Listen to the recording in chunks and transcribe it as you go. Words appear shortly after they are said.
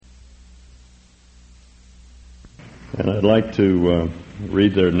And I'd like to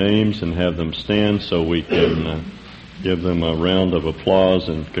read their names and have them stand so we can give them a round of applause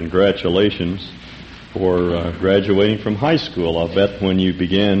and congratulations for graduating from high school. I'll bet when you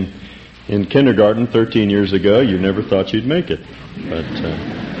began in kindergarten 13 years ago, you never thought you'd make it. But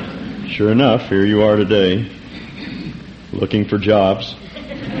sure enough, here you are today, looking for jobs.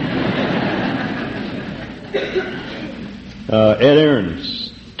 Ed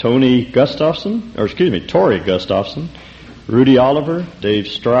Aarons, Tori Gustafson, Rudy Oliver, Dave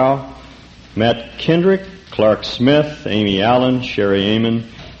Strow, Matt Kendrick, Clark Smith, Amy Allen, Sherry Amon,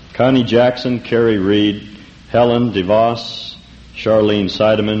 Connie Jackson, Carrie Reed, Helen DeVos, Charlene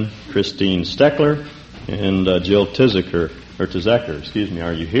Seidemann, Christine Steckler, and Jill Tizaker.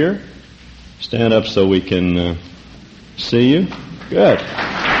 Are you here? Stand up so we can see you. Good.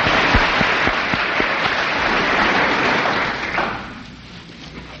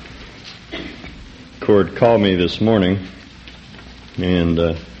 Cord called me this morning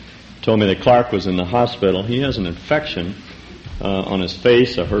and told me that Clark was in the hospital. He has an infection on his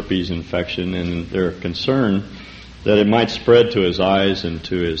face, a herpes infection, and they're concerned that it might spread to his eyes and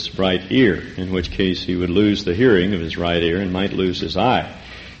to his right ear, in which case he would lose the hearing of his right ear and might lose his eye.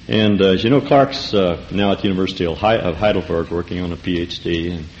 And as you know, Clark's now at the University of Heidelberg working on a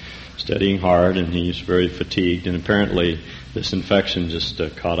PhD and studying hard, and he's very fatigued, and apparently this infection just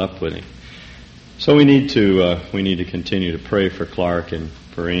caught up with him. So we need to continue to pray for Clark and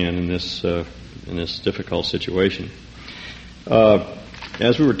for Ann in this difficult situation.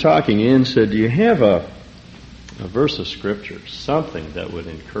 As we were talking, Ann said, "Do you have a verse of Scripture, something that would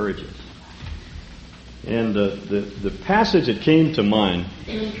encourage us?" And the passage that came to mind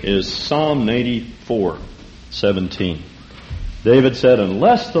is Psalm 94:17. David said,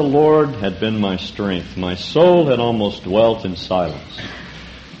 "Unless the Lord had been my strength, my soul had almost dwelt in silence.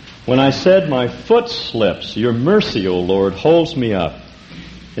 When I said, my foot slips, your mercy, O Lord, holds me up.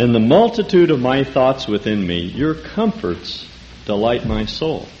 In the multitude of my thoughts within me, your comforts delight my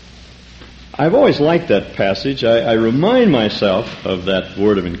soul." I've always liked that passage. I remind myself of that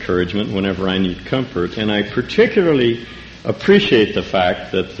word of encouragement whenever I need comfort, and I particularly appreciate the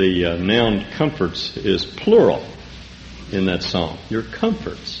fact that the noun comforts is plural in that psalm. Your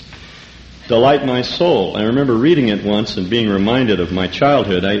comforts delight my soul. I remember reading it once and being reminded of my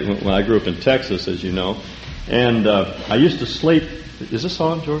childhood. I grew up in Texas, as you know, and I used to sleep. Is this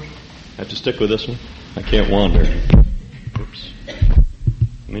on, George? I have to stick with this one? I can't wander. Oops.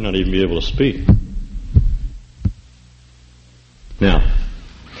 I may not even be able to speak. Now,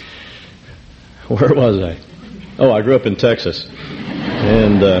 where was I? Oh, I grew up in Texas.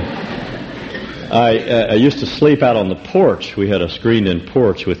 And I used to sleep out on the porch. We had a screened-in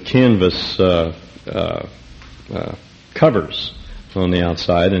porch with canvas covers on the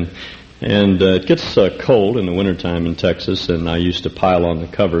outside, and it gets cold in the wintertime in Texas, and I used to pile on the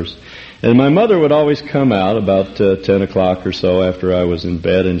covers. And my mother would always come out about 10 o'clock or so after I was in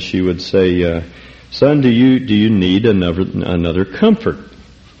bed, and she would say, "Son, do you need another comfort?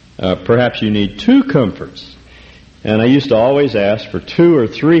 Perhaps you need two comforts." And I used to always ask for 2 or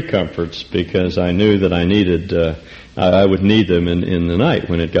 3 comforts because I knew that I would need them in the night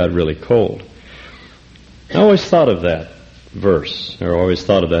when it got really cold. I always thought of that verse, or always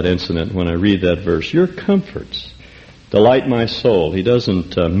thought of that incident when I read that verse. Your comforts delight my soul. He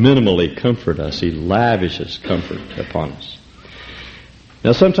doesn't minimally comfort us. He lavishes comfort upon us.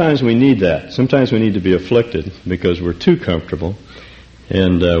 Now sometimes we need that. Sometimes we need to be afflicted because we're too comfortable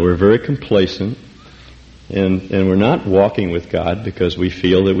and we're very complacent. And we're not walking with God because we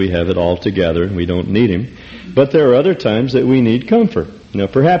feel that we have it all together and we don't need Him. But there are other times that we need comfort. Now,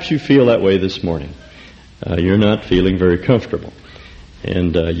 perhaps you feel that way this morning. You're not feeling very comfortable.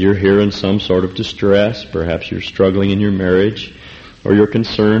 And you're here in some sort of distress. Perhaps you're struggling in your marriage, or you're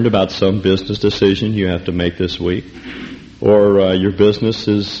concerned about some business decision you have to make this week, or your business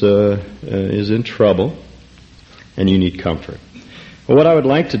is in trouble, and you need comfort. Well, what I would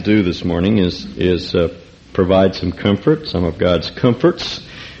like to do this morning is provide some comfort, some of God's comforts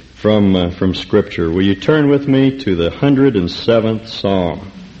from Scripture. Will you turn with me to the 107th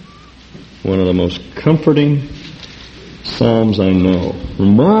Psalm? One of the most comforting Psalms I know.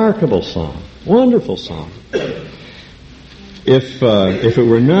 Remarkable Psalm. Wonderful Psalm. If it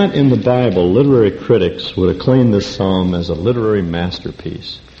were not in the Bible, literary critics would acclaim this Psalm as a literary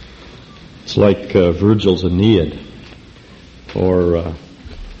masterpiece. It's like Virgil's Aeneid, or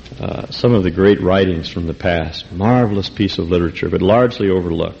some of the great writings from the past. Marvelous piece of literature, but largely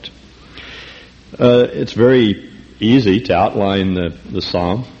overlooked. It's very easy to outline the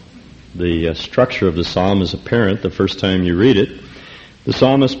psalm. The structure of the psalm is apparent the first time you read it. The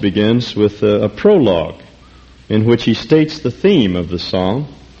psalmist begins with a prologue. in which he states the theme of the psalm.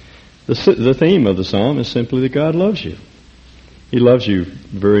 The theme of the psalm is simply that God loves you. He loves you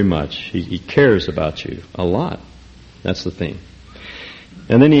very much. He cares about you a lot. That's the theme.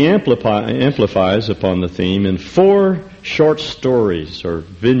 And then he amplifies upon the theme in 4 short stories or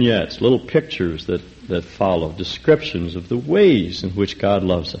vignettes, little pictures that follow, descriptions of the ways in which God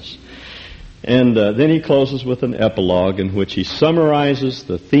loves us. And then he closes with an epilogue in which he summarizes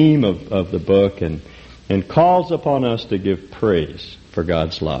the theme of the book and calls upon us to give praise for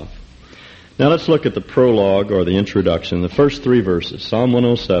God's love. Now let's look at the prologue or the introduction, the first 3 verses, Psalm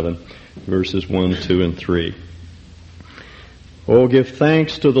 107, verses 1, 2, and 3. Oh, give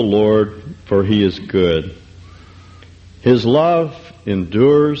thanks to the Lord, for he is good. His love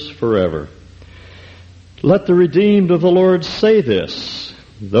endures forever. Let the redeemed of the Lord say this,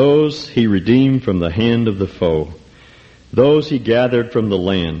 those he redeemed from the hand of the foe, those he gathered from the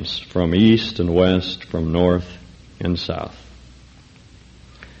lands, from east and west, from north and south.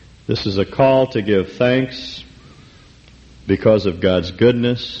 This is a call to give thanks because of God's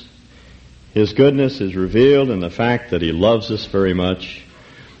goodness. His goodness is revealed in the fact that he loves us very much.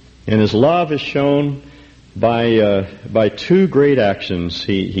 And his love is shown by 2 great actions.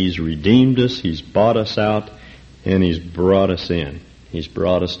 He's redeemed us, he's bought us out, and he's brought us in. He's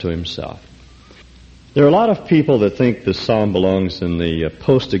brought us to himself. There are a lot of people that think this psalm belongs in the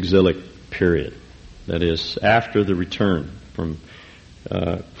post-exilic period. That is, after the return from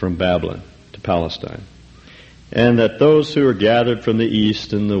Babylon to Palestine. And that those who are gathered from the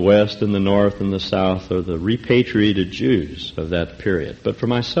east and the west and the north and the south are the repatriated Jews of that period. But for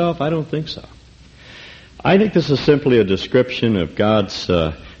myself, I don't think so. I think this is simply a description of God's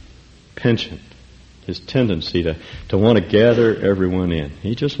penchant, his tendency to want to gather everyone in.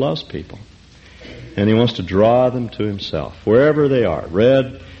 He just loves people. And he wants to draw them to himself, wherever they are,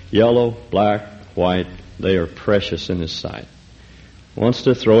 red, yellow, black, white, they are precious in his sight. Wants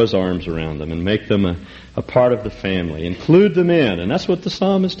to throw his arms around them and make them a part of the family, include them in. And that's what the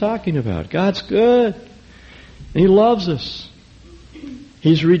psalm is talking about. God's good. And he loves us.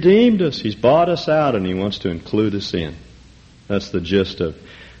 He's redeemed us. He's bought us out, and he wants to include us in. That's the gist of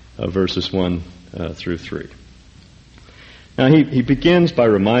verses 1 through 3. Now, he begins by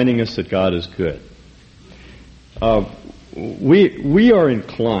reminding us that God is good. We are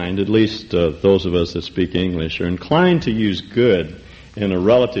inclined, at least those of us that speak English, are inclined to use good in a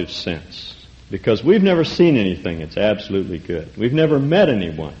relative sense, because we've never seen anything that's absolutely good. We've never met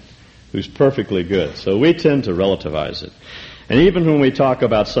anyone who's perfectly good, so we tend to relativize it. And even when we talk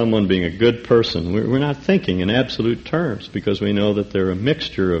about someone being a good person, we're not thinking in absolute terms, because we know that they're a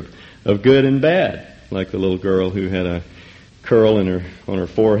mixture of good and bad, like the little girl who had a curl on her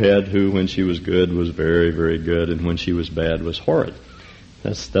forehead, who when she was good was very, very good, and when she was bad was horrid.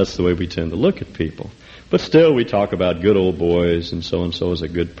 That's the way we tend to look at people. But still, we talk about good old boys, and so is a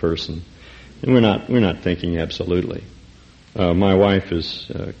good person, and we're not thinking absolutely. My wife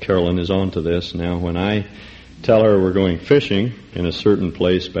Carolyn is on to this now. When I tell her we're going fishing in a certain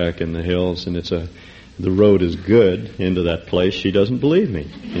place back in the hills, and the road is good into that place, she doesn't believe me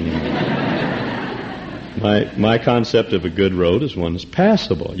anymore. My concept of a good road is one that's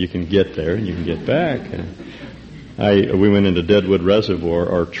passable. You can get there and you can get back. We went into Deadwood Reservoir,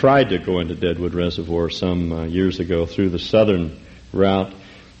 or tried to go into Deadwood Reservoir some years ago through the southern route.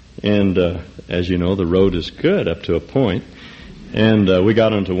 And as you know, the road is good up to a point. And we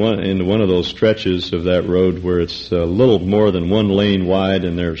got into one of those stretches of that road where it's a little more than 1 lane wide,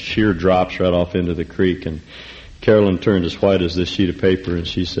 and there's sheer drops right off into the creek. And Carolyn turned as white as this sheet of paper, and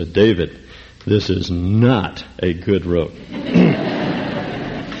she said, "David, this is not a good road."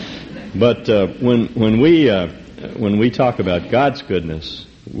 But when we talk about God's goodness,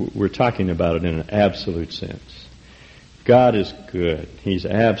 we're talking about it in an absolute sense. God is good. He's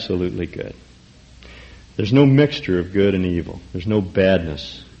absolutely good. There's no mixture of good and evil. There's no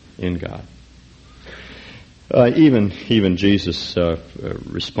badness in God. Even Jesus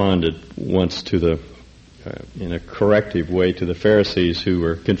responded once in a corrective way to the Pharisees who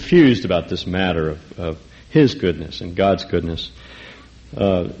were confused about this matter of his goodness and God's goodness.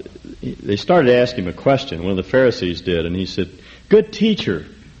 They started to ask him a question. One of the Pharisees did, and he said, "Good teacher."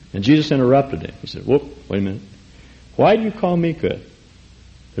 And Jesus interrupted him. He said, "Whoop, wait a minute. Why do you call me good?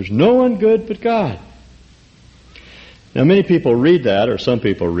 There's no one good but God." Now, many people read that, or some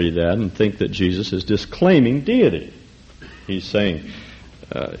people read that, and think that Jesus is disclaiming deity. He's saying,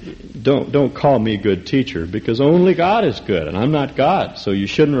 don't call me good teacher, because only God is good, and I'm not God, so you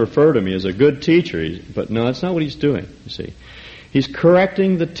shouldn't refer to me as a good teacher. But no, that's not what he's doing, you see. He's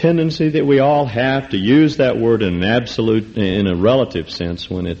correcting the tendency that we all have to use that word in a relative sense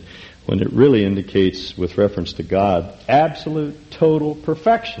when when it really indicates, with reference to God, absolute, total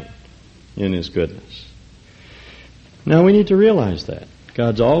perfection in His goodness. Now we need to realize that.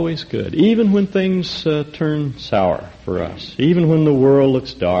 God's always good, even when things turn sour for us, even when the world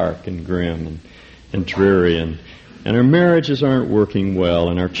looks dark and grim and dreary, and our marriages aren't working well,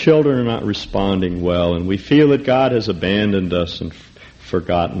 and our children are not responding well, and we feel that God has abandoned us and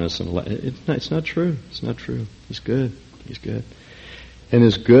forgotten us. And it's not true. It's not true. He's good. He's good. And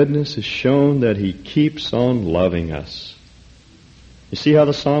His goodness is shown that He keeps on loving us. You see how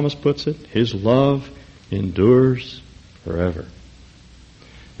the psalmist puts it? His love endures forever.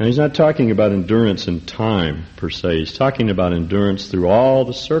 Now, he's not talking about endurance in time, per se. He's talking about endurance through all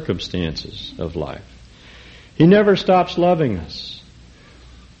the circumstances of life. He never stops loving us.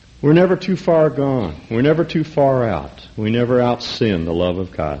 We're never too far gone. We're never too far out. We never out-sin the love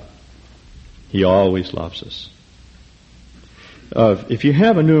of God. He always loves us. If you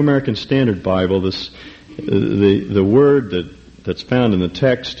have a New American Standard Bible, the word that's found in the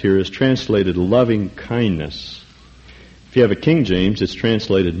text here is translated loving kindness. If you have a King James, it's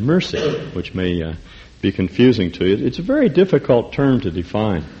translated mercy, which may be confusing to you. It's a very difficult term to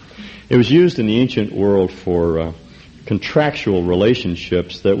define. It was used in the ancient world for contractual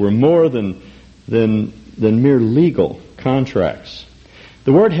relationships that were more than mere legal contracts.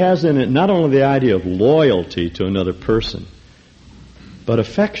 The word has in it not only the idea of loyalty to another person, but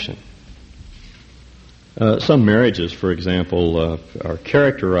affection. Some marriages, for example, are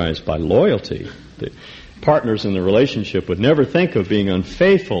characterized by loyalty. The partners in the relationship would never think of being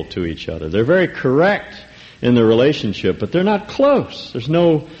unfaithful to each other. They're very correct in the relationship, but they're not close. There's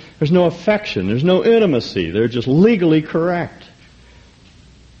no affection. There's no intimacy. They're just legally correct.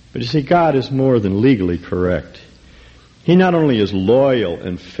 But you see, God is more than legally correct. He not only is loyal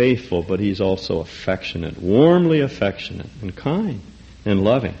and faithful, but He's also affectionate, warmly affectionate and kind and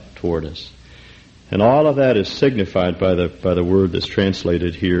loving toward us. And all of that is signified by the word that's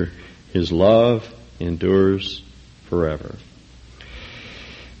translated here. His love endures forever.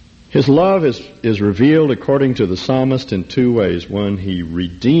 His love is revealed, according to the psalmist, in two ways. One, He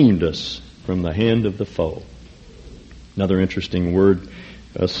redeemed us from the hand of the foe. Another interesting word.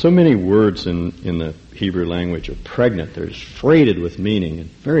 So many words in the Hebrew language are pregnant. They're freighted with meaning and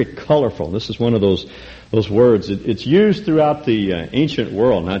very colorful. This is one of those words. It's used throughout the ancient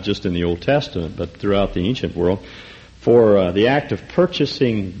world, not just in the Old Testament, but throughout the ancient world, for the act of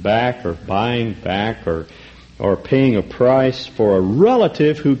purchasing back or buying back or paying a price for a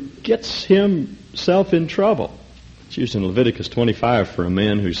relative who gets himself in trouble. It's used in Leviticus 25 for a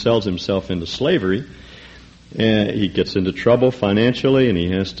man who sells himself into slavery. He gets into trouble financially, and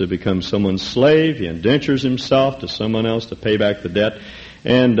he has to become someone's slave. He indentures himself to someone else to pay back the debt,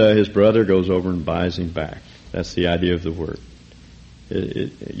 and his brother goes over and buys him back. That's the idea of the word.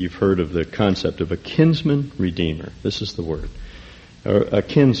 You've heard of the concept of a kinsman redeemer. This is the word. A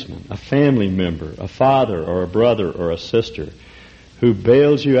kinsman, a family member, a father or a brother or a sister who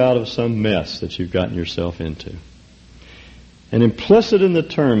bails you out of some mess that you've gotten yourself into. And implicit in the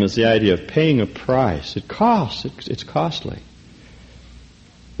term is the idea of paying a price. It costs. It's costly.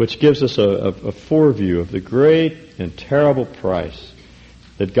 Which gives us a foreview of the great and terrible price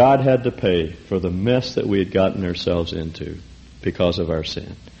that God had to pay for the mess that we had gotten ourselves into because of our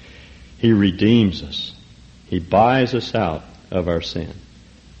sin. He redeems us. He buys us out of our sin.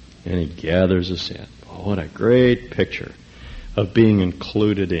 And He gathers us in. Oh, what a great picture of being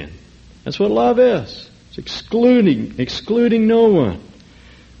included in. That's what love is. It's excluding no one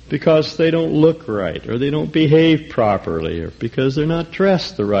because they don't look right, or they don't behave properly, or because they're not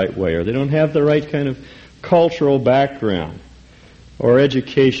dressed the right way, or they don't have the right kind of cultural background or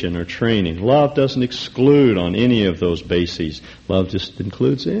education or training. Love doesn't exclude on any of those bases. Love just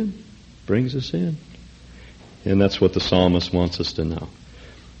includes in, brings us in. And that's what the psalmist wants us to know.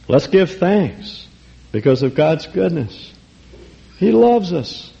 Let's give thanks because of God's goodness. He loves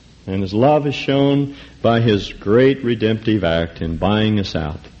us, and His love is shown by His great redemptive act in buying us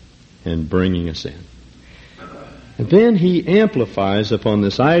out and bringing us in. And then He amplifies upon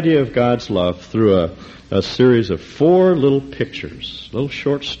this idea of God's love through a series of 4 little pictures, little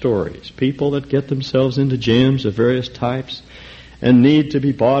short stories, people that get themselves into jams of various types and need to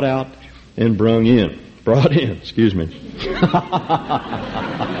be bought out and brought in, excuse me.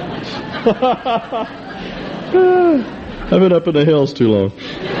 I've been up in the hills too long.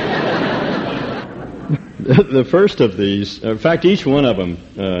 The first of these, in fact, each one of them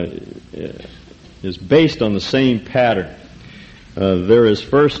is based on the same pattern. There is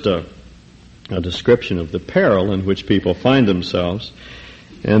first a description of the peril in which people find themselves,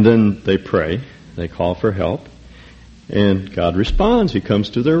 and then they pray, they call for help, And God responds. He comes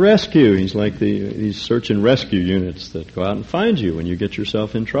to their rescue. He's like these search and rescue units that go out and find you when you get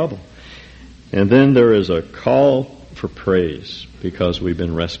yourself in trouble. And then there is a call for praise because we've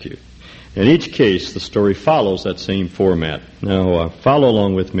been rescued. In each case, the story follows that same format. Now, follow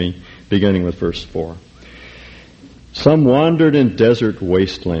along with me, beginning with verse 4. Some wandered in desert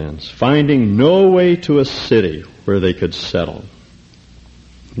wastelands, finding no way to a city where they could settle.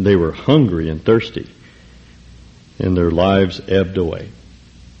 They were hungry and thirsty, and their lives ebbed away.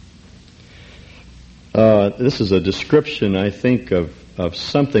 This is a description, I think, of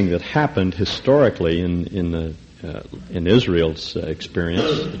something that happened historically in Israel's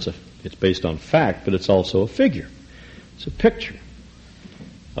experience. It's based on fact, but it's also a figure. It's a picture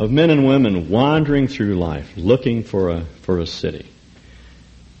of men and women wandering through life, looking for a city.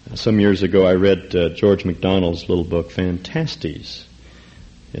 Some years ago, I read George MacDonald's little book, Phantastes.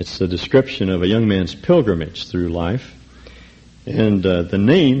 It's a description of a young man's pilgrimage through life. And the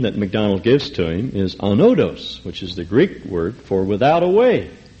name that MacDonald gives to him is anodos, which is the Greek word for without a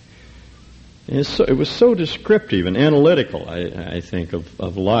way. And it was so descriptive and analytical, I think,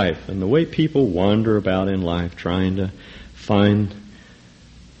 of life and the way people wander about in life trying to find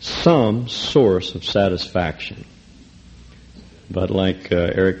some source of satisfaction. But like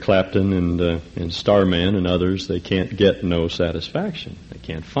Eric Clapton and Starman and others, they can't get no satisfaction. They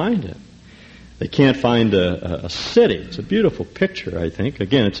can't find it. They can't find a city. It's a beautiful picture, I think.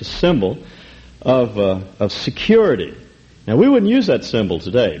 Again, it's a symbol of security. Now, we wouldn't use that symbol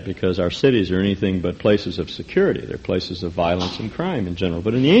today because our cities are anything but places of security. They're places of violence and crime in general.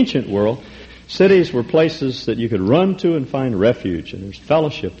 But in the ancient world, cities were places that you could run to and find refuge, and there's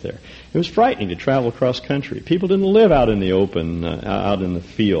fellowship there. It was frightening to travel across country. People didn't live out in the open, out in the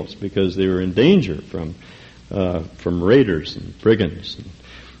fields, because they were in danger from raiders and brigands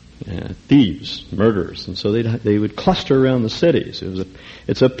and thieves, murderers, and so they would cluster around the cities.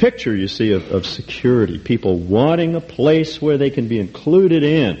 It's a picture, you see, of security. People wanting a place where they can be included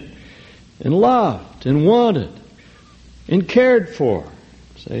in, and loved, and wanted, and cared for.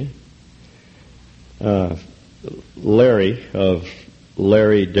 See? Larry of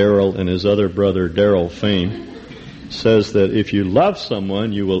Larry, Darrell, and his other brother Darrell fame says that if you love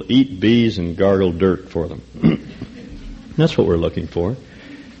someone, you will eat bees and gargle dirt for them. That's what we're looking for.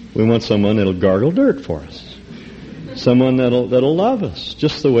 We want someone that'll gargle dirt for us. Someone that'll love us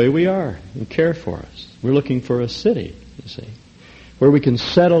just the way we are and care for us. We're looking for a city, you see, where we can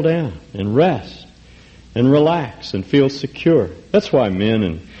settle down and rest and relax and feel secure. That's why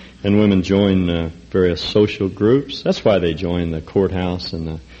men and women join various social groups. That's why they join the courthouse and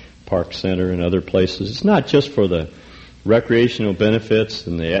the park center and other places. It's not just for the recreational benefits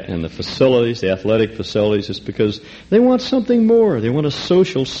and the facilities, the athletic facilities. It's because they want something more. They want a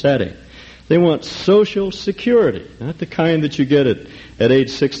social setting. They want social security, not the kind that you get at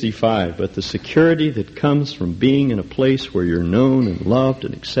age 65, but the security that comes from being in a place where you're known and loved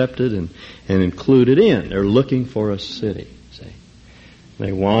and accepted and included in. They're looking for a city.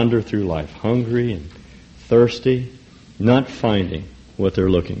 They wander through life hungry and thirsty, not finding what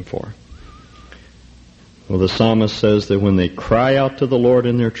they're looking for. Well, the psalmist says that when they cry out to the Lord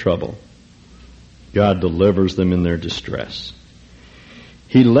in their trouble, God delivers them in their distress.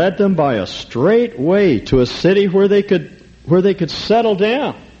 He led them by a straight way to a city where they could settle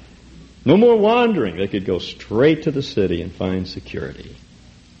down. No more wandering. They could go straight to the city and find security.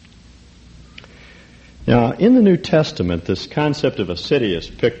 Now, in the New Testament, this concept of a city is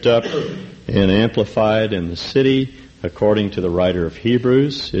picked up and amplified, and the city, according to the writer of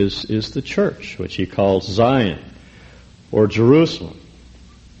Hebrews, is the church, which he calls Zion, or Jerusalem.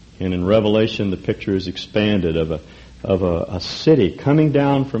 And in Revelation, the picture is expanded of a city coming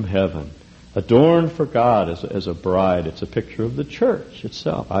down from heaven, adorned for God as a bride. It's a picture of the church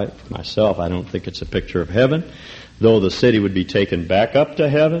itself. For myself, I don't think it's a picture of heaven, though the city would be taken back up to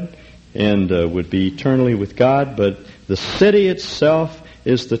heaven and would be eternally with God, but the city itself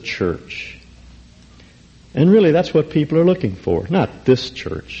is the church. And really that's what people are looking for. Not this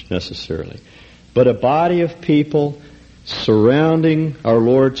church necessarily, but a body of people surrounding our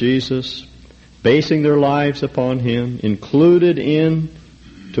Lord Jesus, basing their lives upon Him, included in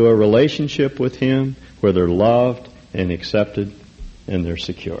to a relationship with Him where they're loved and accepted and they're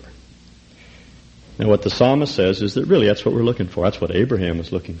secure. Now what the psalmist says is that really that's what we're looking for. That's what Abraham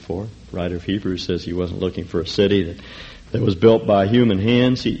was looking for. The writer of Hebrews says he wasn't looking for a city that was built by human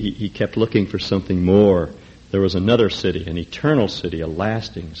hands. He kept looking for something more. There was another city, an eternal city, a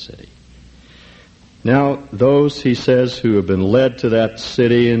lasting city. Now, those, he says, who have been led to that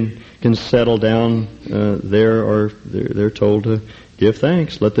city and can settle down there, or they're told to give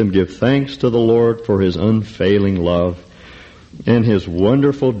thanks. Let them give thanks to the Lord for His unfailing love and His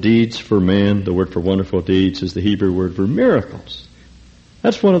wonderful deeds for man. The word for wonderful deeds is the Hebrew word for miracles.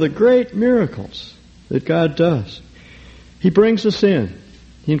 That's one of the great miracles that God does. He brings us in.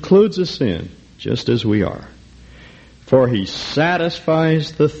 He includes us in, just as we are. For He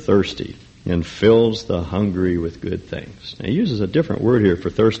satisfies the thirsty and fills the hungry with good things. Now, He uses a different word here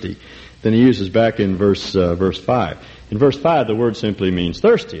for thirsty than He uses back in verse 5. In verse 5, the word simply means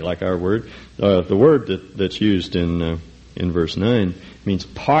thirsty, like our word. The word that's used in verse 9 means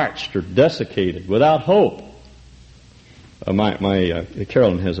parched or desiccated, without hope.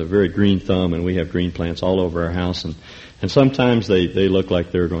 Carolyn has a very green thumb, and we have green plants all over our house, and sometimes they look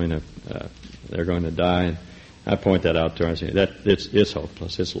like they're going to die. And I point that out to her. I say, it's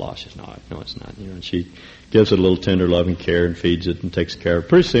hopeless. It's lost. She says, no, it's not. And she gives it a little tender love and care and feeds it and takes care of it.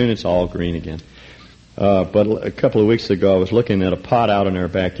 Pretty soon it's all green again. But a couple of weeks ago I was looking at a pot out in our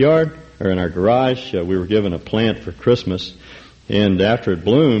backyard, or in our garage. We were given a plant for Christmas, and after it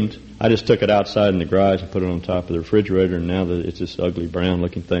bloomed, I just took it outside in the garage and put it on top of the refrigerator, and now that it's this ugly brown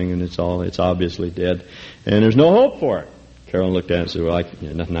looking thing, and it's obviously dead. And there's no hope for it. Carolyn looked at it and said, well,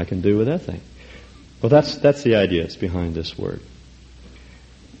 there's nothing I can do with that thing. Well, that's the idea that's behind this word.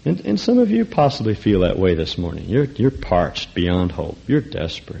 And some of you possibly feel that way this morning. You're parched beyond hope. You're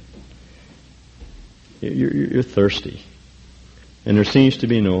desperate. You're thirsty. And there seems to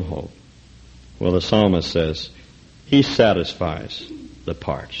be no hope. Well, the psalmist says, He satisfies the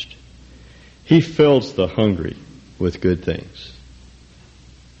parched. He fills the hungry with good things.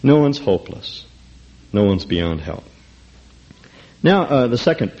 No one's hopeless. No one's beyond help. Now, the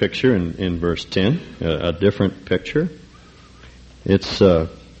second picture in verse 10, a different picture. It's the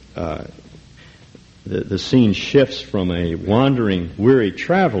scene shifts from a wandering, weary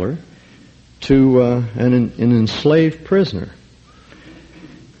traveler to an enslaved prisoner.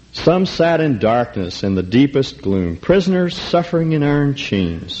 Some sat in darkness and the deepest gloom, prisoners suffering in iron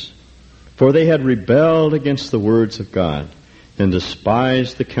chains, for they had rebelled against the words of God and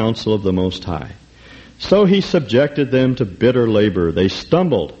despised the counsel of the Most High. So He subjected them to bitter labor. They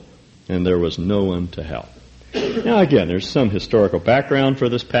stumbled, and there was no one to help. Now again, there's some historical background for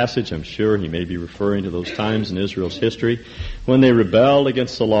this passage. I'm sure he may be referring to those times in Israel's history when they rebelled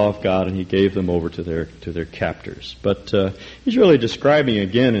against the law of God and He gave them over to their captors. But he's really describing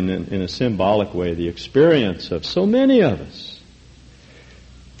again in a symbolic way the experience of so many of us.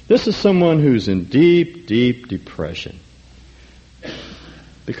 This is someone who's in deep, deep depression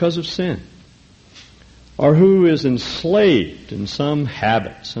because of sin, or who is enslaved in some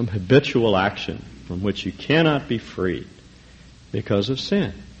habit, some habitual action from which you cannot be freed because of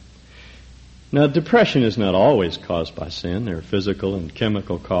sin. Now, depression is not always caused by sin. There are physical and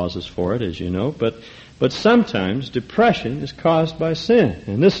chemical causes for it, as you know, but sometimes depression is caused by sin.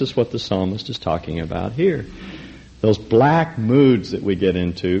 And this is what the psalmist is talking about here. Those black moods that we get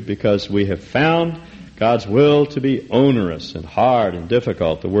into because we have found God's will to be onerous and hard and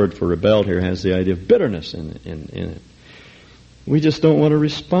difficult. The word for rebelled here has the idea of bitterness in it. We just don't want to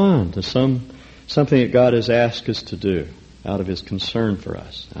respond to something that God has asked us to do out of His concern for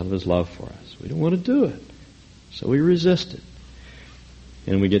us, out of His love for us. We don't want to do it. So we resist it.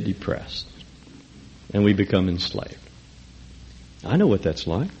 And we get depressed. And we become enslaved. I know what that's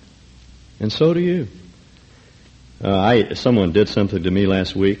like. And so do you. Someone did something to me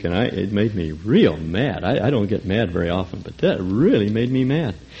last week, and it made me real mad. I don't get mad very often, but that really made me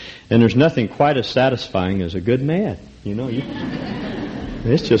mad. And there's nothing quite as satisfying as a good mad.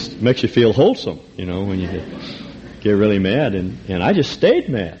 It just makes you feel wholesome, when you get really mad. And I just stayed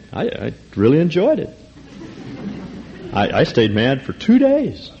mad. I really enjoyed it. I stayed mad for 2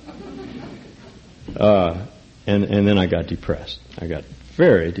 days. And then I got depressed. I got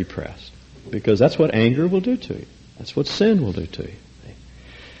very depressed. Because that's what anger will do to you. That's what sin will do to you.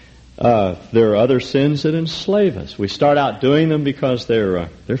 There are other sins that enslave us. We start out doing them because they're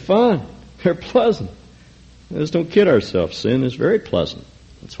fun. They're pleasant. Let's don't kid ourselves. Sin is very pleasant.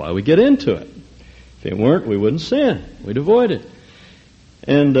 That's why we get into it. If it weren't, we wouldn't sin. We'd avoid it.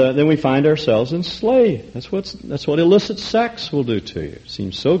 And then we find ourselves enslaved. That's what illicit sex will do to you. It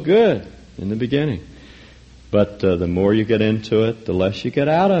seems so good in the beginning. But the more you get into it, the less you get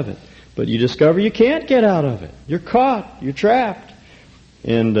out of it. But you discover you can't get out of it. You're caught. You're trapped.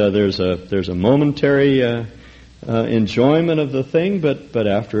 And there's a momentary enjoyment of the thing, but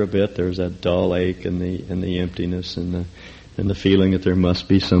after a bit, there's that dull ache and the emptiness and the feeling that there must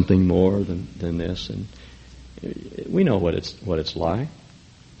be something more than this. And we know what it's like.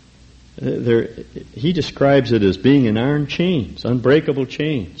 He describes it as being in iron chains, unbreakable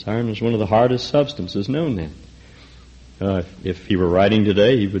chains. Iron is one of the hardest substances known then. If he were writing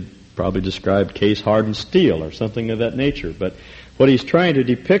today, he would probably describe case-hardened steel or something of that nature. But what he's trying to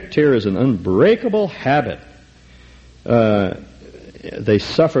depict here is an unbreakable habit. They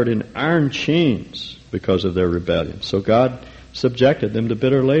suffered in iron chains because of their rebellion. So God subjected them to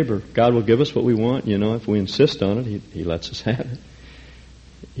bitter labor. God will give us what we want, if we insist on it, He lets us have it.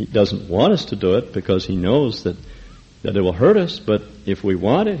 He doesn't want us to do it because He knows that it will hurt us, but if we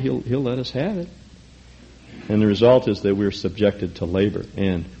want it, He'll let us have it. And the result is that we're subjected to labor.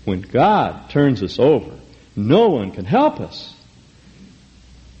 And when God turns us over, no one can help us.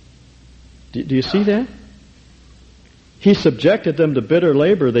 Do you see that? He subjected them to bitter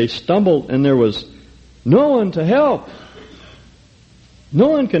labor. They stumbled and there was no one to help. No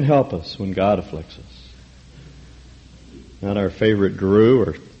one can help us when God afflicts us. Not our favorite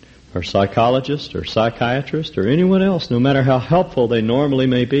guru or psychologist or psychiatrist or anyone else, no matter how helpful they normally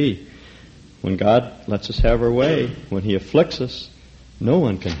may be. When God lets us have our way, when He afflicts us, no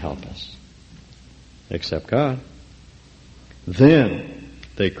one can help us except God. Then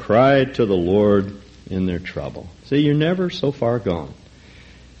they cried to the Lord in their trouble. See, you're never so far gone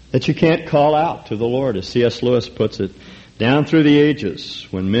that you can't call out to the Lord. As C.S. Lewis puts it, down through the ages,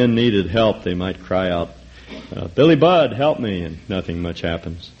 when men needed help, they might cry out, Billy Budd, help me, and nothing much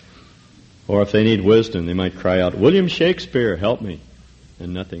happens. Or if they need wisdom, they might cry out, William Shakespeare, help me,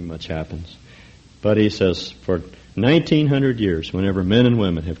 and nothing much happens. But he says, for 1900 years, whenever men and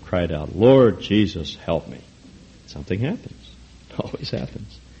women have cried out, Lord Jesus, help me, something happens. It always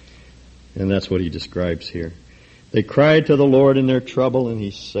happens. And that's what he describes here. They cried to the Lord in their trouble, and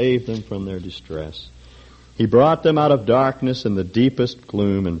He saved them from their distress. He brought them out of darkness and the deepest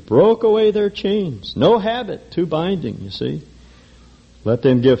gloom and broke away their chains. No habit too binding, you see. Let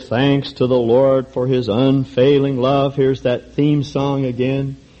them give thanks to the Lord for His unfailing love. Here's that theme song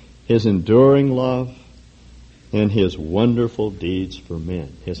again. His enduring love and His wonderful deeds for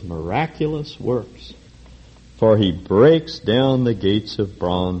men. His miraculous works. For He breaks down the gates of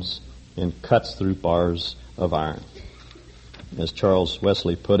bronze and cuts through bars of iron. As Charles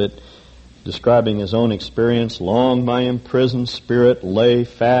Wesley put it, describing his own experience, long my imprisoned spirit lay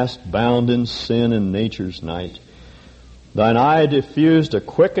fast bound in sin in nature's night. Thine eye diffused a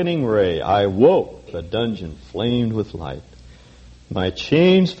quickening ray. I woke, the dungeon flamed with light. My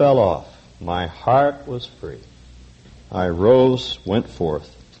chains fell off, my heart was free. I rose, went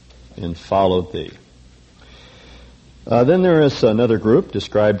forth, and followed Thee. Then there is another group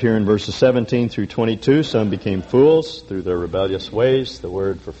described here in verses 17 through 22. Some became fools through their rebellious ways. The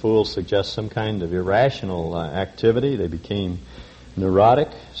word for fools suggests some kind of irrational activity. They became neurotic,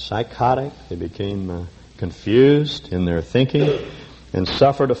 psychotic. They became confused in their thinking and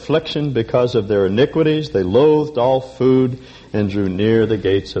suffered affliction because of their iniquities. They loathed all food and drew near the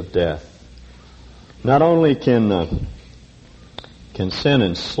gates of death. Not only can sin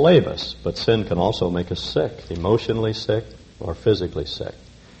enslave us, but sin can also make us sick, emotionally sick or physically sick.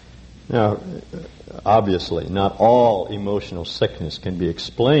 Now, obviously, not all emotional sickness can be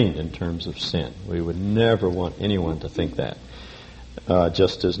explained in terms of sin. We would never want anyone to think that.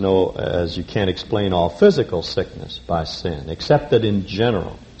 Just as you can't explain all physical sickness by sin, except that in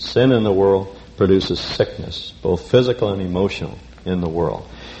general, sin in the world produces sickness, both physical and emotional, in the world.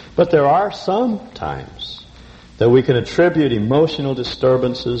 But there are some times that we can attribute emotional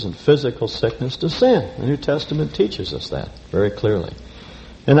disturbances and physical sickness to sin. The New Testament teaches us that very clearly.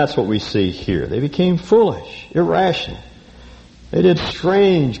 And that's what we see here. They became foolish, irrational. They did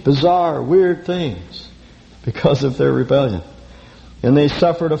strange, bizarre, weird things because of their rebellion. And they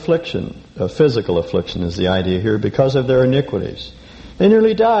suffered affliction, physical affliction is the idea here, because of their iniquities. They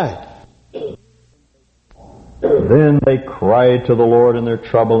nearly died. Then they cried to the Lord in their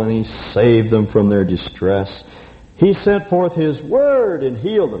trouble, and He saved them from their distress. He sent forth His Word and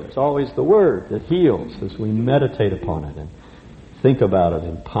healed them. It's always the Word that heals as we meditate upon it and think about it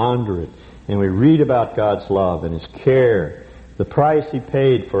and ponder it. And we read about God's love and His care, the price He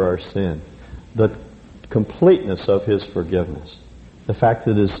paid for our sin, the completeness of His forgiveness, the fact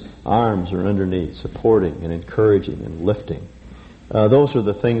that His arms are underneath, supporting and encouraging and lifting. Those are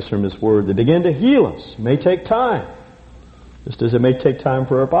the things from His Word that begin to heal us. It may take time, just as it may take time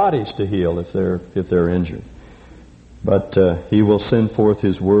for our bodies to heal if they're injured. But He will send forth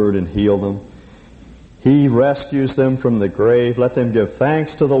His Word and heal them. He rescues them from the grave. Let them give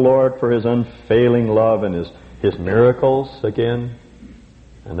thanks to the Lord for His unfailing love and His miracles. Again,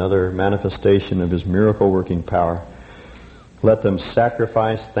 another manifestation of His miracle-working power. Let them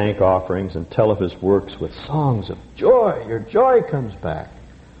sacrifice thank offerings and tell of His works with songs of joy. Your joy comes back.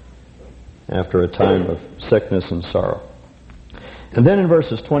 after a time of sickness and sorrow. And then in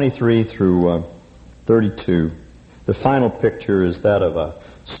verses 23 through 32, the final picture is that of a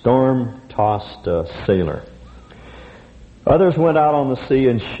storm-tossed sailor. Others went out on the sea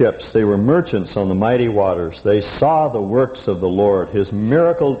in ships. They were merchants on the mighty waters. They saw the works of the Lord, His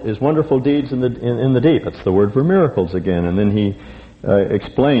wonderful deeds in the deep. That's the word for miracles again. And then he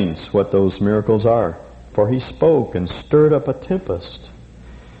explains what those miracles are. For He spoke and stirred up a tempest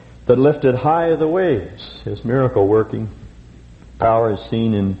that lifted high the waves. His miracle-working power is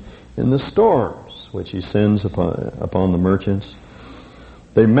seen in the storms which He sends upon the merchants.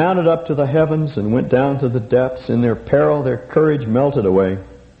 They mounted up to the heavens and went down to the depths. In their peril, their courage melted away.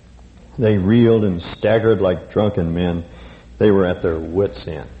 They reeled and staggered like drunken men. They were at their wits'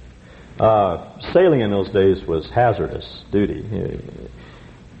 end. Sailing in those days was hazardous duty. It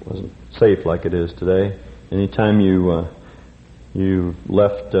wasn't safe like it is today. Anytime you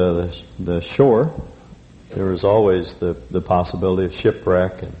left the shore, there was always the possibility of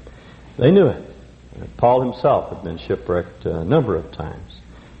shipwreck, and they knew it. Paul himself had been shipwrecked a number of times.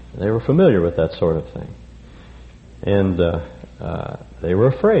 They were familiar with that sort of thing. And they were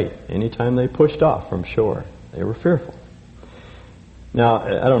afraid. Anytime they pushed off from shore, they were fearful. Now,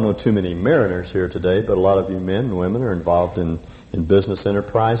 I don't know too many mariners here today, but a lot of you men and women are involved in business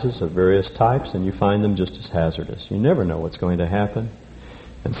enterprises of various types, and you find them just as hazardous. You never know what's going to happen.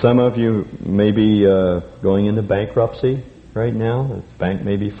 And some of you may be going into bankruptcy right now. The bank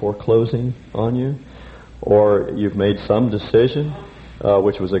may be foreclosing on you. Or you've made some decision,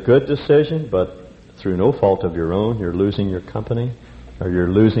 which was a good decision, but through no fault of your own, you're losing your company, or you're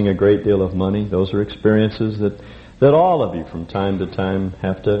losing a great deal of money. Those are experiences that all of you from time to time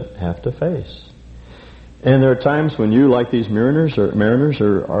have to face. And there are times when you, like these mariners,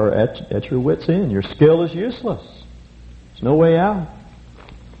 are at your wits' end. Your skill is useless. There's no way out.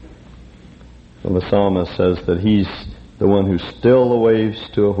 Well, the psalmist says that he's the one who stilled the waves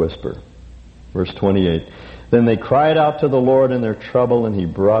to a whisper. Verse 28. Then they cried out to the Lord in their trouble, and He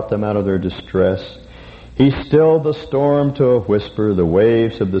brought them out of their distress. He stilled the storm to a whisper. The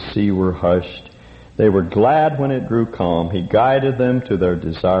waves of the sea were hushed. They were glad when it grew calm. He guided them to their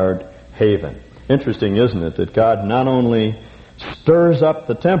desired haven. Interesting, isn't it, that God not only stirs up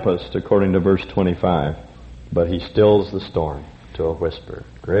the tempest, according to verse 25, but He stills the storm to a whisper.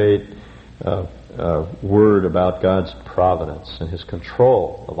 Great word about God's providence and His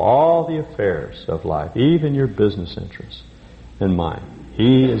control of all the affairs of life, even your business interests and mine.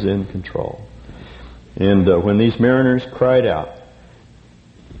 He is in control. And when these mariners cried out,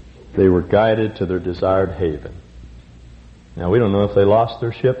 they were guided to their desired haven. Now, we don't know if they lost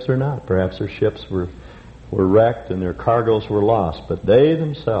their ships or not. Perhaps their ships were wrecked and their cargoes were lost, but they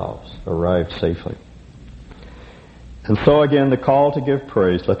themselves arrived safely. And so again, the call to give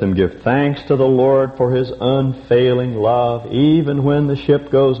praise. Let them give thanks to the Lord for His unfailing love, even when the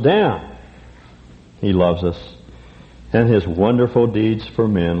ship goes down. He loves us. And His wonderful deeds for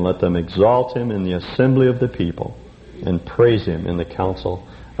men. Let them exalt Him in the assembly of the people and praise Him in the council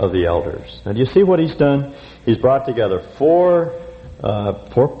of the elders. Now, do you see what He's done? He's brought together four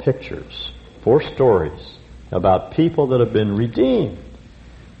pictures, 4 stories about people that have been redeemed.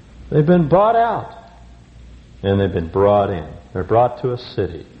 They've been brought out. And they've been brought in. They're brought to a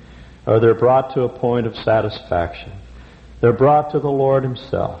city. Or they're brought to a point of satisfaction. They're brought to the Lord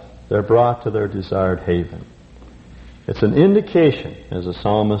Himself. They're brought to their desired haven. It's an indication, as the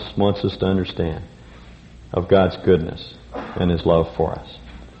psalmist wants us to understand, of God's goodness and His love for us.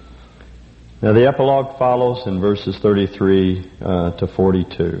 Now the epilogue follows in verses 33 to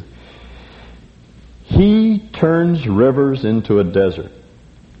 42. He turns rivers into a desert,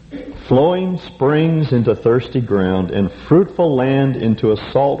 flowing springs into thirsty ground, and fruitful land into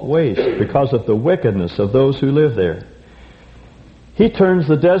a salt waste because of the wickedness of those who live there. He turns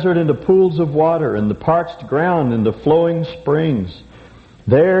the desert into pools of water and the parched ground into flowing springs.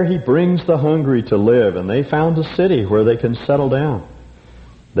 There He brings the hungry to live, and they found a city where they can settle down.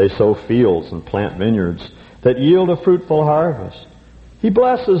 They sow fields and plant vineyards that yield a fruitful harvest. He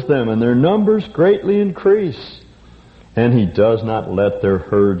blesses them, and their numbers greatly increase. And He does not let their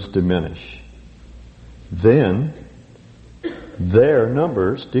herds diminish. Then their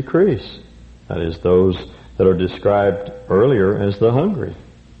numbers decrease. That is, those that are described earlier as the hungry,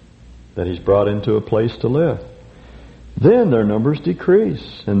 that He's brought into a place to live. Then their numbers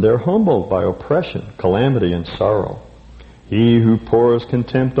decrease, and they're humbled by oppression, calamity, and sorrow. He who pours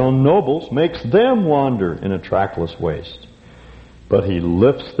contempt on nobles makes them wander in a trackless waste. But He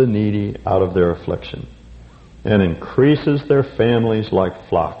lifts the needy out of their affliction and increases their families like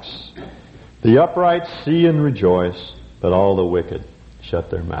flocks. The upright see and rejoice, but all the wicked shut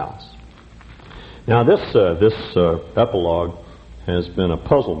their mouths. Now, this epilogue has been a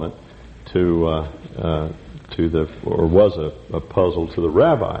puzzlement was a puzzle to the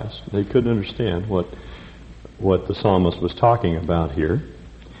rabbis. They couldn't understand what the psalmist was talking about here.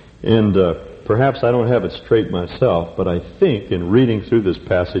 And perhaps I don't have it straight myself, but I think in reading through this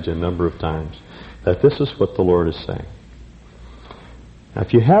passage a number of times that this is what the Lord is saying. Now,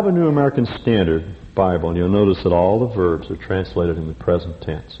 if you have a New American Standard Bible, you'll notice that all the verbs are translated in the present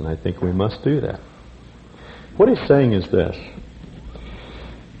tense, and I think we must do that. What he's saying is this.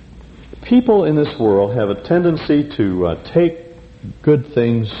 People in this world have a tendency to take good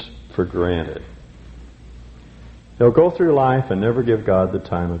things for granted. They'll go through life and never give God the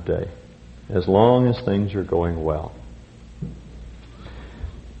time of day, as long as things are going well.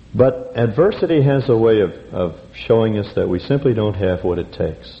 But adversity has a way of showing us that we simply don't have what it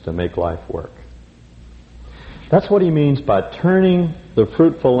takes to make life work. That's what he means by turning the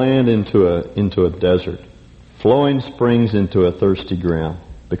fruitful land into a desert, flowing springs into a thirsty ground,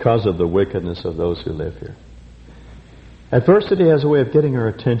 because of the wickedness of those who live here. Adversity has a way of getting our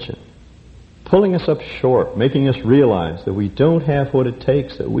attention, pulling us up short, making us realize that we don't have what it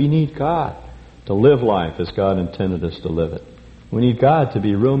takes, that we need God to live life as God intended us to live it. We need God to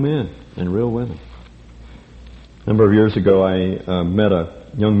be real men and real women. A number of years ago, I met a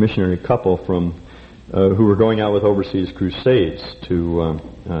young missionary couple from who were going out with overseas crusades to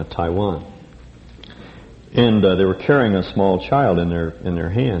Taiwan. And they were carrying a small child in their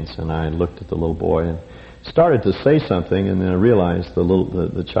hands, and I looked at the little boy and started to say something, and then I realized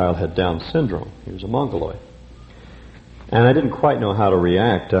the child had Down syndrome. He was a Mongoloid, and I didn't quite know how to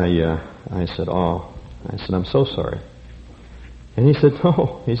react. I said, "I'm so sorry." And he said,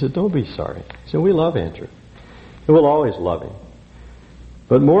 "No." He said, "Don't be sorry." He said, "We love Andrew, and we'll always love him.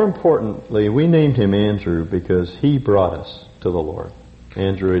 But more importantly, we named him Andrew because he brought us to the Lord."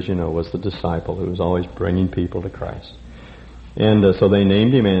 Andrew, as you know, was the disciple who was always bringing people to Christ. And so they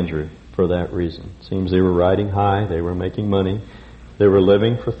named him Andrew for that reason. Seems they were riding high, they were making money, they were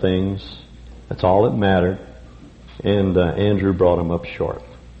living for things. That's all that mattered. And Andrew brought them up short.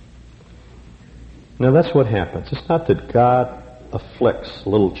 Now that's what happens. It's not that God afflicts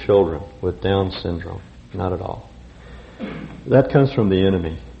little children with Down syndrome. Not at all. That comes from the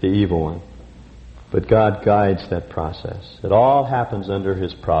enemy, the evil one. But God guides that process. It all happens under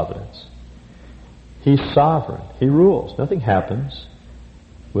His providence. He's sovereign. He rules. Nothing happens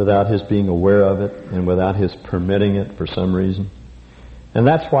without His being aware of it and without His permitting it for some reason. And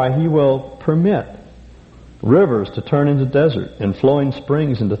that's why He will permit rivers to turn into desert and flowing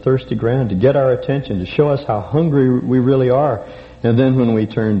springs into thirsty ground to get our attention, to show us how hungry we really are. And then when we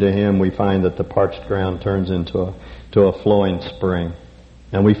turn to Him, we find that the parched ground turns into a flowing spring.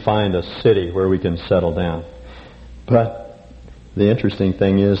 And we find a city where we can settle down. But the interesting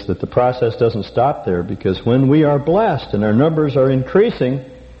thing is that the process doesn't stop there, because when we are blessed and our numbers are increasing,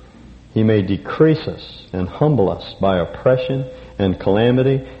 He may decrease us and humble us by oppression and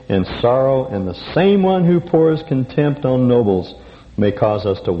calamity and sorrow, and the same one who pours contempt on nobles may cause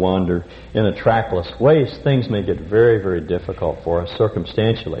us to wander in a trackless waste. Things may get very, very difficult for us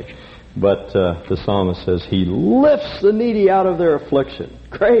circumstantially. But the psalmist says He lifts the needy out of their affliction.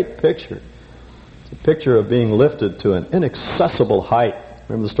 Great picture. It's a picture of being lifted to an inaccessible height.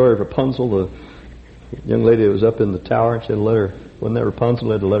 Remember the story of Rapunzel, the young lady that was up in the tower, and she had to wasn't that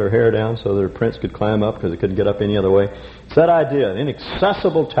Rapunzel had to let her hair down so that her prince could climb up because he couldn't get up any other way? It's that idea, an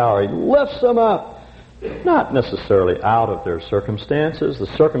inaccessible tower. He lifts them up, not necessarily out of their circumstances. The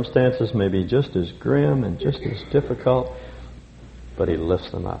circumstances may be just as grim and just as difficult, but He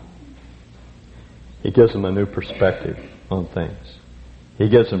lifts them up. He gives them a new perspective on things. He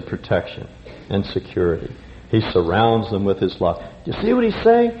gives them protection and security. He surrounds them with His love. Do you see what He's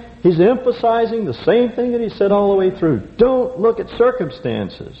saying? He's emphasizing the same thing that He said all the way through. Don't look at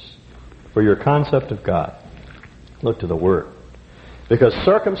circumstances for your concept of God. Look to the Word. Because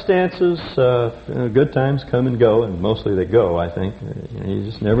circumstances, good times come and go, and mostly they go, I think. You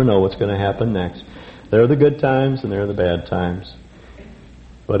just never know what's going to happen next. There are the good times and there are the bad times.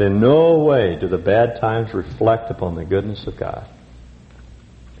 But in no way do the bad times reflect upon the goodness of God.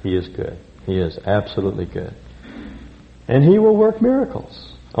 He is good. He is absolutely good. And He will work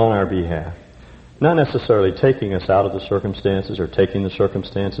miracles on our behalf. Not necessarily taking us out of the circumstances or taking the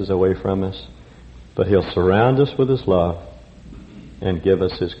circumstances away from us, but He'll surround us with His love and give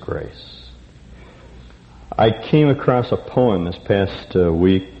us His grace. I came across a poem this past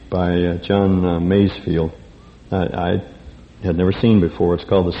week by John Masefield. I had never seen before. It's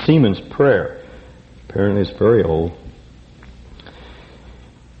called The Seaman's Prayer. Apparently it's very old.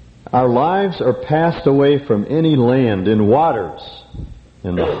 Our lives are passed away from any land in waters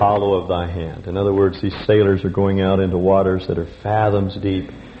in the hollow of thy hand. In other words, these sailors are going out into waters that are fathoms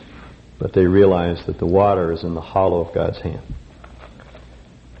deep, but they realize that the water is in the hollow of God's hand.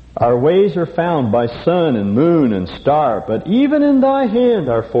 Our ways are found by sun and moon and star, but even in thy hand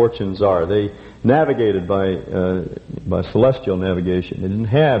our fortunes are. They navigated by celestial navigation. They didn't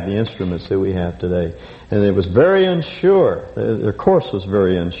have the instruments that we have today. And it was very unsure. Their course was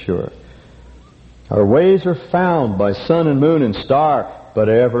very unsure. Our ways are found by sun and moon and star, but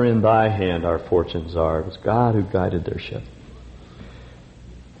ever in thy hand our fortunes are. It was God who guided their ship.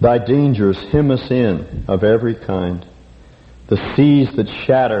 Thy dangers hem us in of every kind. The seas that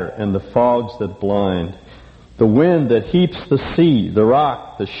shatter and the fogs that blind. The wind that heaps the sea, the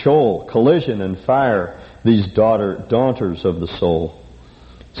rock, the shoal, collision and fire, these daunters of the soul.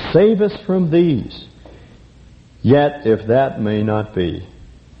 Save us from these. Yet, if that may not be,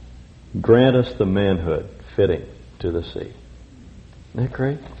 grant us the manhood fitting to the sea. Isn't that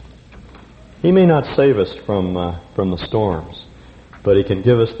great? He may not save us from the storms, but He can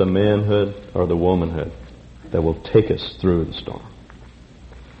give us the manhood or the womanhood that will take us through the storm.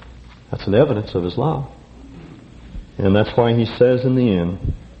 That's an evidence of His love. And that's why He says in the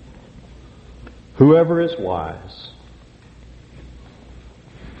end, whoever is wise.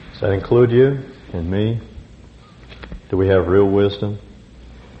 Does that include you and me? Do we have real wisdom?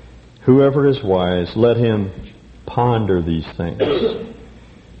 Whoever is wise, let him ponder these things.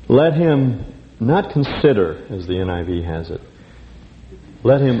 Let him not consider, as the NIV has it.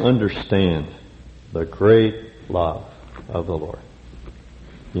 Let him understand the great love of the Lord.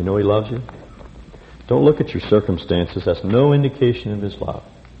 You know He loves you? Don't look at your circumstances. That's no indication of His love.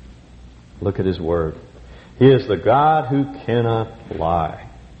 Look at His Word. He is the God who cannot lie.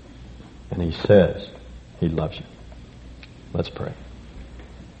 And He says He loves you. Let's pray.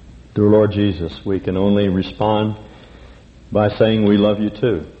 Dear Lord Jesus, we can only respond by saying we love You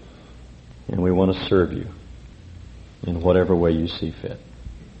too. And we want to serve You in whatever way You see fit.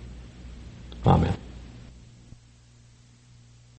 Amen.